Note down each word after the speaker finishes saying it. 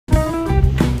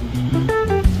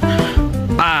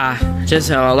just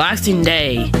a relaxing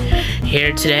day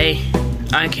here today.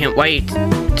 I can't wait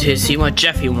to see what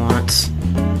Jeffy wants.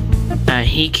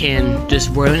 He can just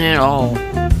ruin it all.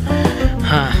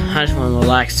 I just want to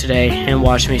relax today and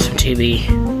watch me some TV.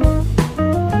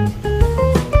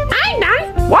 Hey, Daddy!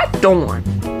 What doing?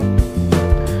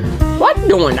 What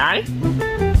doing, Daddy?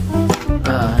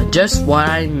 Just what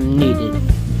I needed.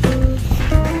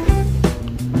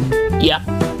 Yep.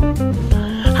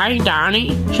 Hey, Daddy.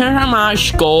 Since I'm out of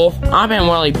school, I've been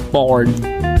really bored.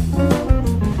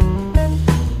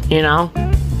 You know?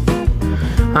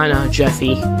 I know,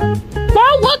 Jeffy.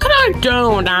 Well, what can I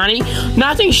do, Daddy?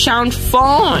 Nothing sounds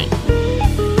fun.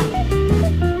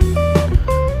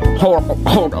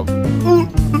 Hold up.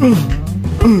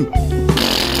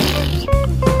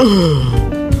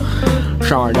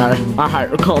 Sorry, Daddy. I had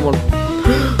to come.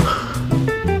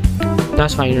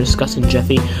 That's why you're disgusting,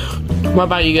 Jeffy. What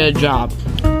about you get a job?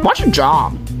 What's a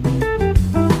job?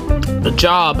 A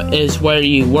job is where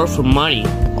you work for money.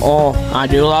 Oh, I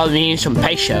do love eating some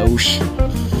pesos.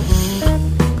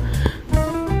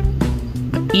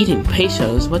 Eating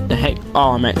pesos? What the heck?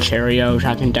 Oh, I meant Cheerios.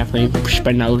 I can definitely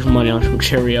spend those money on some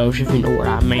Cheerios if you know what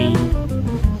I mean.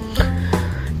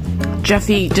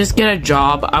 Jeffy, just get a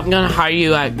job. I'm gonna hire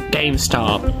you at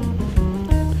GameStop.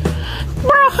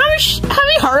 Bro, have you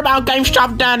heard about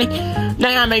GameStop, Daddy?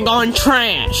 They have been going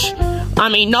trash. I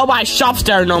mean, nobody shops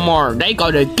there no more. They go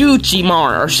to Gucci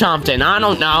Mart or something. I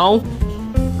don't know.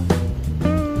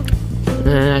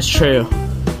 That's true.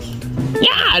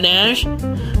 Yeah, it is.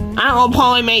 I will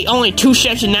probably make only 2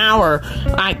 cents an hour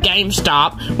at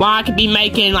GameStop, while I could be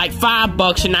making like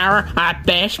 $5 an hour at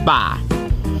Best Buy.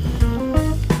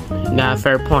 Got a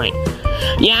fair point.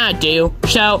 Yeah, I do.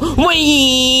 So,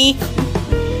 wee!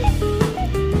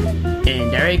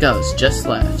 And there he goes, just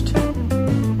left.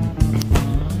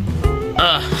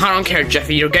 I don't care,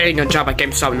 Jeffy. You're getting a job at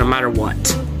GameStop no matter what.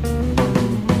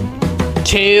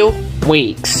 2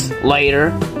 weeks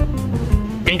later.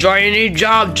 Enjoy your new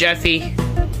job, Jeffy.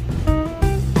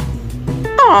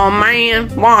 Oh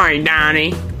man, why,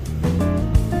 Donnie?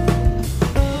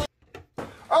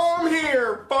 I'm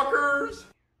here, fuckers!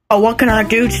 Oh, what can I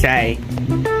do today?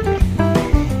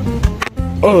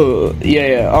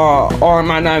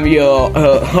 My name is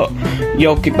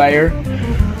Yoki Bear.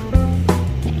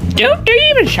 Do you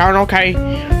even sound okay?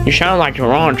 You sound like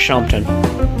you're on something.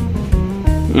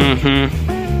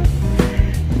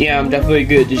 Yeah, I'm definitely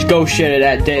good. Just go sit at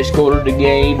that desk, order the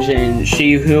games, and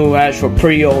see who has for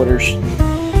pre-orders.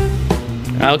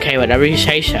 Okay, whatever you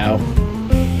say so.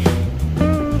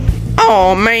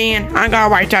 Oh man, I gotta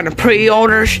write down the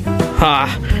pre-orders.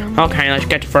 Okay, let's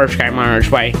get the first game on its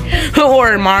way. Who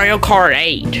ordered Mario Kart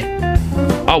 8?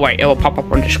 Oh wait, it will pop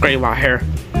up on the screen right here.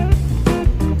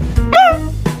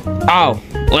 Oh,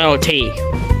 little T.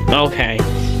 Okay.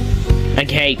 I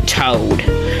hate Toad.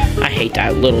 I hate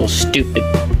that little stupid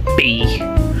bee.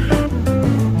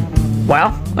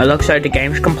 Well, it looks like the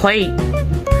game's complete.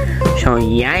 So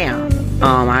yeah.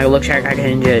 It looks like I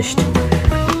can just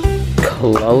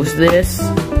close this.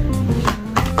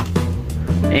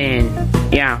 And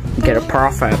yeah, get a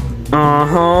profit.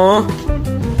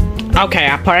 Okay,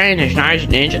 I put it in this nice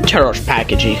Ninja Turtles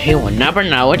packaging. He will never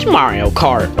know it's Mario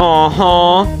Kart.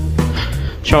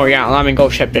 So yeah, let me go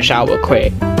check this out real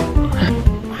quick.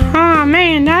 Oh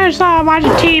man, I just thought I watched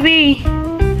TV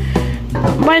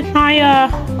with my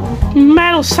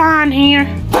metal sign here.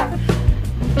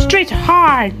 Streets are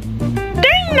hard.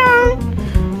 Ding dong!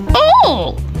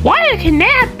 Oh, what can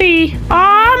that be?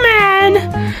 Oh man,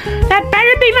 that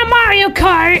better be my Mario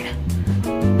Kart.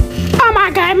 Oh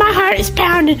my god, my heart is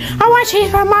pounding. I want to see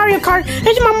my Mario Kart.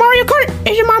 Is it my Mario Kart?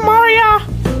 Is it my Mario?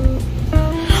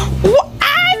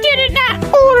 I did not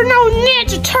order no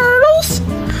Ninja Turtles.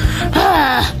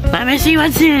 Let me see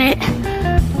what's in it.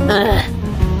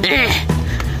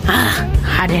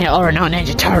 I didn't order no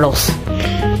Ninja Turtles.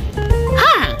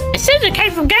 It says it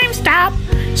came from GameStop.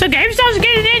 So GameStop's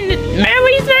getting in the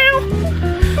movies now?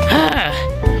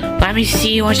 Let me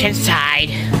see what's inside.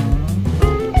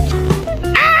 Oh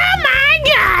my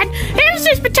god! It was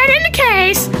just pretend in the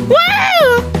case.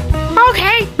 Woo!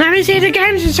 Okay, let me see the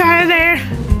games inside of there.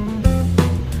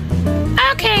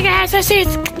 Okay guys, let's see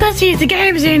if the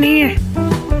game's in here.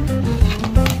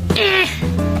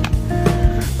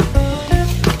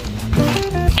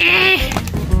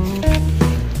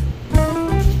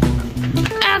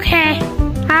 Okay,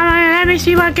 let me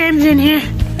see what game's in here.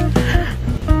 You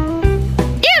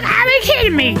gotta be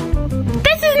kidding me!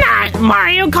 This is not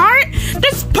Mario Kart!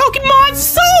 This is Pokemon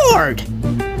Sword!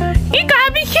 You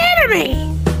gotta be kidding me!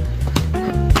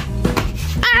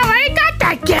 I already got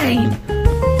that game!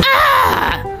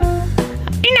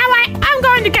 You know what? I'm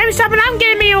going to GameStop and I'm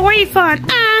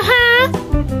refund.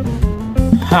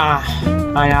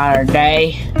 Another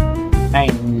day,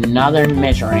 another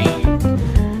misery.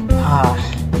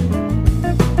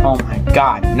 Oh my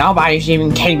God, nobody's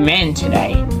even came in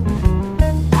today.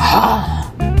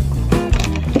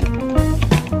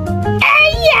 Hey,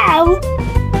 yo!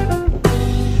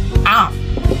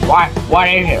 What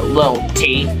is it, little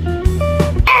T?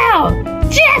 Oh,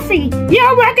 Jeffy,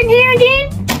 you're working here again?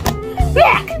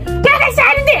 Look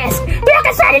inside the desk. Look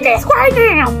inside the desk right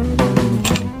now.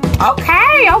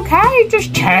 Okay,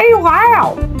 just chill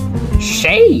out.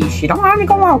 Sheesh, you don't have to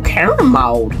go on camera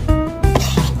mode.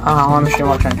 Let me see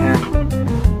what's in here.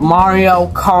 Mario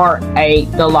Kart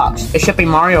 8 Deluxe. It should be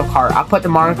Mario Kart. I put the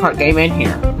Mario Kart game in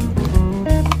here.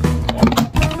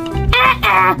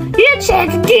 You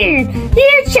check again.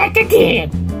 Check again.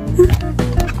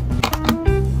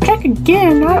 Check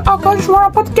again? I'll go just where I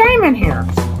put the game in here.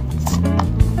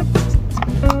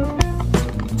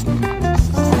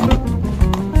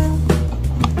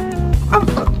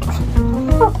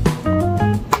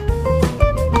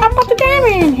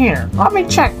 In here. Let me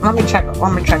check it.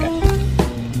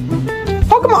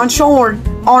 Pokemon Sword.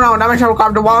 Oh no, that means I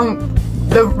grabbed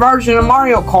the version of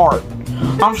Mario Kart.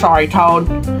 I'm sorry, Toad.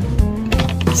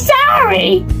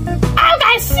 Sorry! I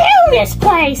gotta sue this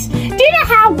place! Do you know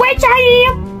how rich I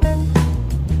am?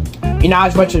 You're not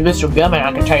as rich as Mr. Goodman,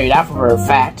 I can tell you that for a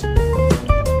fact.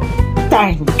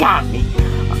 Dang, got me.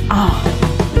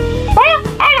 Well,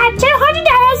 I got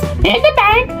 $200 in the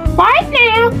bank right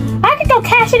now. I can go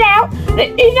cash it out.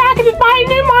 I can just buy a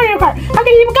new Mario Kart. I can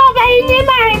even go buy a new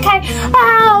Mario Kart.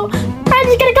 Oh, I'm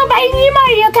just gonna go buy a new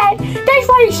Mario Kart. That's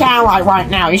what you sound like right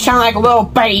now. You sound like a little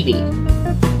baby.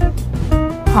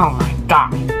 Oh my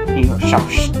God, you are so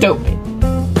stupid.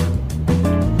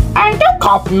 Don't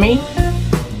copy me.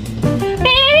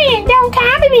 Man, don't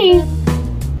copy me.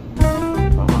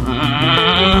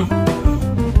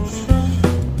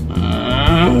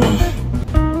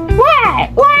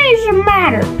 What is the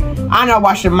matter? I know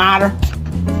what's the matter.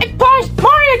 Plus,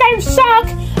 Mario games suck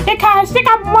because they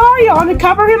got Mario on the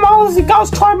cover. He moves, he goes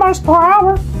 20 miles per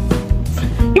hour.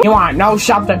 You want to know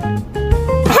something?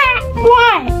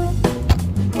 What?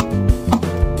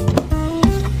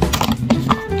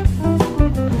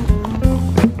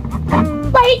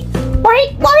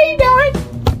 Wait, what are you doing?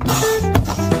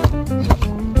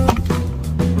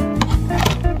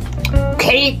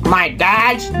 Keep my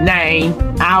dad's name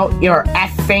out your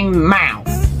effing mouth.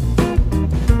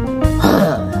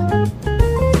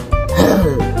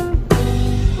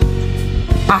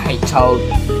 I hate Toad.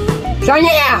 So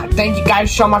yeah, thank you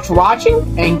guys so much for watching,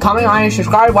 and comment, like, and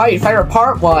subscribe what your favorite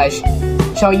part was.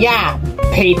 So yeah,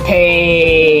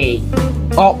 PP.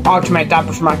 Oh, Ultimate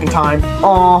Diaper Smacking time.